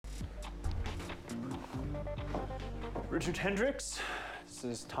Richard Hendricks. This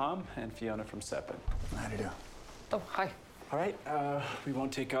is Tom and Fiona from Seppin. How do you do? Oh, hi. All right, we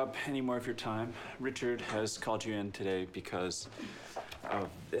won't take up any more of your time. Richard has called you in today because of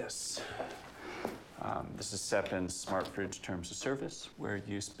this. This is Seppin's Smart Fridge Terms of Service, where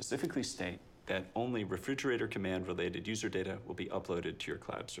you specifically state that only refrigerator command-related user data will be uploaded to your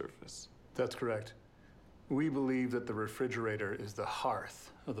cloud service. That's correct. We believe that the refrigerator is the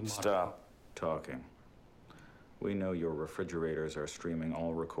hearth of the modern... Stop talking. We know your refrigerators are streaming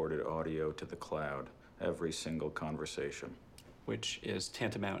all recorded audio to the cloud, every single conversation. Which is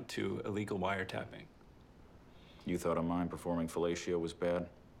tantamount to illegal wiretapping. You thought a mime performing fellatio was bad?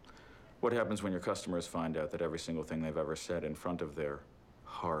 What happens when your customers find out that every single thing they've ever said in front of their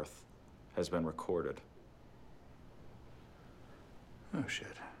hearth has been recorded? Oh, shit.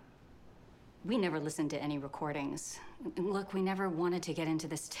 We never listened to any recordings. Look, we never wanted to get into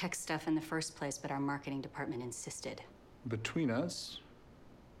this tech stuff in the first place, but our marketing department insisted. Between us,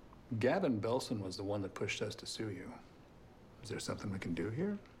 Gavin Belson was the one that pushed us to sue you. Is there something we can do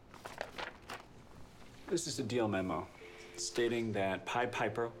here? This is a deal memo stating that Pied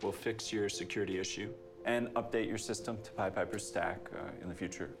Piper will fix your security issue and update your system to Pied Piper's stack in the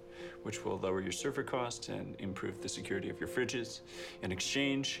future, which will lower your server costs and improve the security of your fridges. In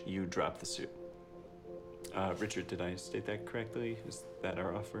exchange, you drop the suit. Richard, did I state that correctly? Is that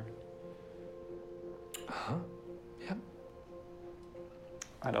our offer? Uh-huh. Yep.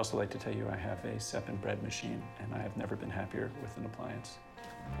 I'd also like to tell you I have a Seppin bread machine, and I have never been happier with an appliance.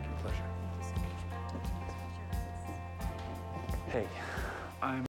 Pleasure. Hey.